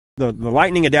the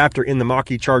lightning adapter in the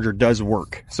Mach-E charger does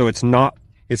work. So it's not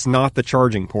the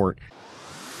charging port.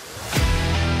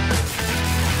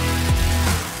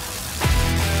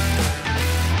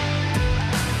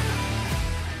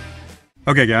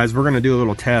 Okay guys, we're going to do a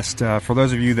little test. For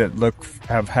those of you that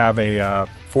have a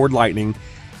Ford Lightning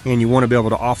and you want to be able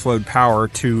to offload power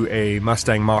to a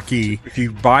Mustang Mach-E, if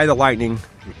you buy the Lightning,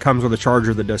 it comes with a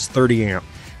charger that does 30 amp.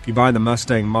 If you buy the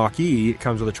Mustang Mach-E, it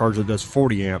comes with a charger that does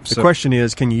 40 amps. The question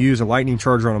is, can you use a Lightning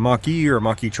charger on a Mach-E or a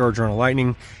Mach-E charger on a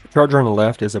Lightning? The charger on the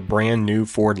left is a brand new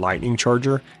Ford Lightning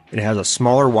charger. It has a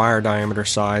smaller wire diameter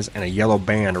size and a yellow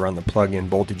band around the plug-in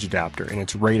voltage adapter, and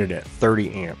it's rated at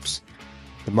 30 amps.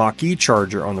 The Mach-E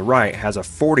charger on the right has a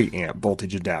 40 amp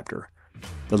voltage adapter.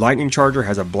 The Lightning charger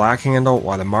has a black handle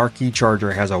while the Mach-E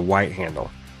charger has a white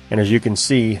handle. And as you can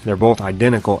see, they're both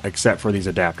identical except for these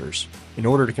adapters. In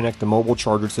order to connect the mobile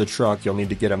charger to the truck, you'll need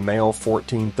to get a male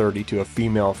 1430 to a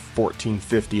female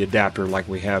 1450 adapter like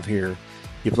we have here.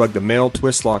 You plug the male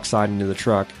twist lock side into the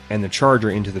truck and the charger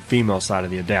into the female side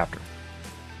of the adapter.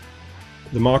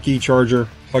 The Mach-E charger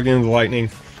plugged into the Lightning.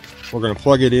 We're going to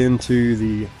plug it into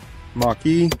the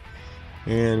Mach-E,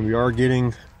 and we are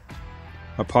getting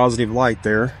a positive light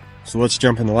there. So let's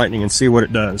jump in the Lightning and see what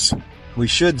it does. We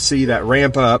should see that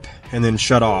ramp up and then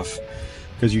shut off,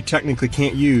 because you technically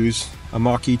can't use a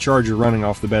Mach-E charger running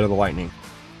off the bed of the Lightning.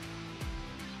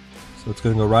 So it's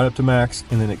going to go right up to max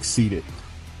and then exceed it.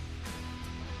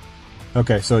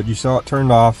 Okay, so you saw it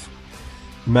turned off.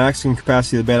 The maximum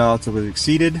capacity of the bed also was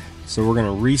exceeded, so we're going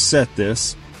to reset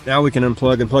this. Now we can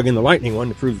unplug and plug in the Lightning one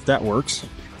to prove that that works.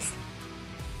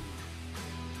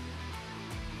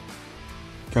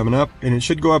 Coming up, and it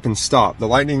should go up and stop. The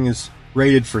Lightning is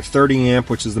rated for 30 amp,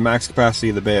 which is the max capacity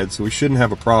of the bed, so we shouldn't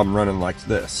have a problem running like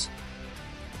this.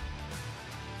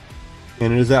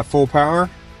 And it is at full power,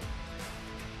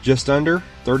 just under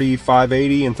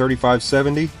 3580 and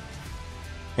 3570,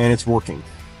 and it's working.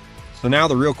 So now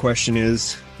the real question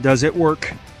is, does it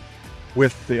work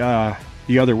with the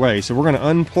other way? So we're going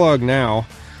to unplug now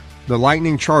the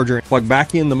Lightning charger, plug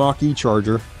back in the Mach-E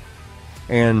charger,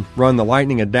 and run the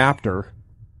Lightning adapter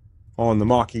on the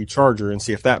Mach-E charger and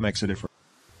see if that makes a difference.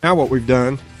 Now what we've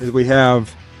done is we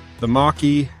have the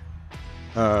Mach-E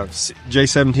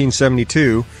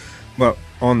J1772, but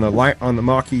on the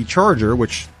Mach-E charger,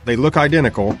 which they look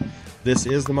identical. This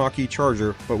is the Mach-E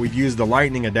charger, but we've used the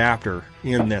Lightning adapter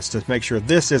in this to make sure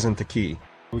this isn't the key.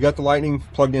 We got the Lightning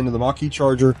plugged into the Mach-E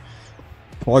charger,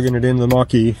 plugging it into the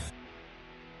Mach-E.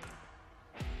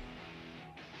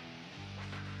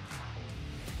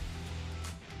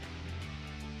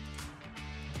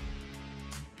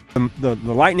 The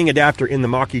Lightning adapter in the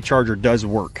Mach-E charger does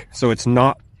work, so it's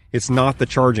not the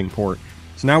charging port.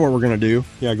 So now what we're going to do,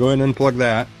 go ahead and unplug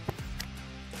that.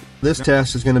 This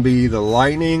test is going to be the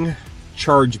Lightning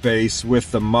charge base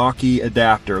with the Mach-E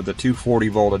adapter, the 240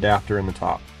 volt adapter in the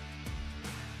top.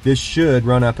 This should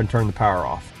run up and turn the power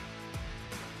off.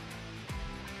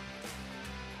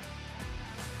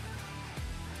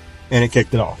 And it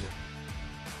kicked it off.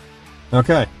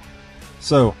 Okay,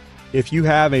 so if you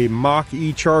have a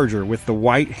Mach-E charger with the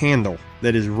white handle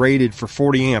that is rated for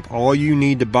 40 amp, all you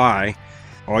need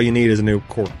is a new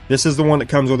cord. This is the one that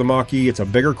comes with the Mach-E. It's a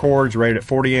bigger cord, it's rated at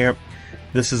 40 amp.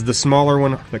 This is the smaller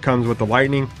one that comes with the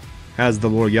Lightning, has the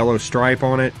little yellow stripe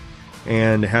on it,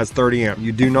 and it has 30 amp.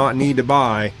 You do not need to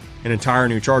buy an entire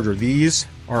new charger. These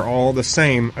are all the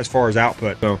same as far as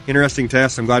output. So interesting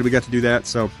test. I'm glad we got to do that.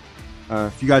 So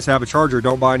if you guys have a charger,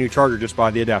 don't buy a new charger, just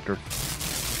buy the adapter.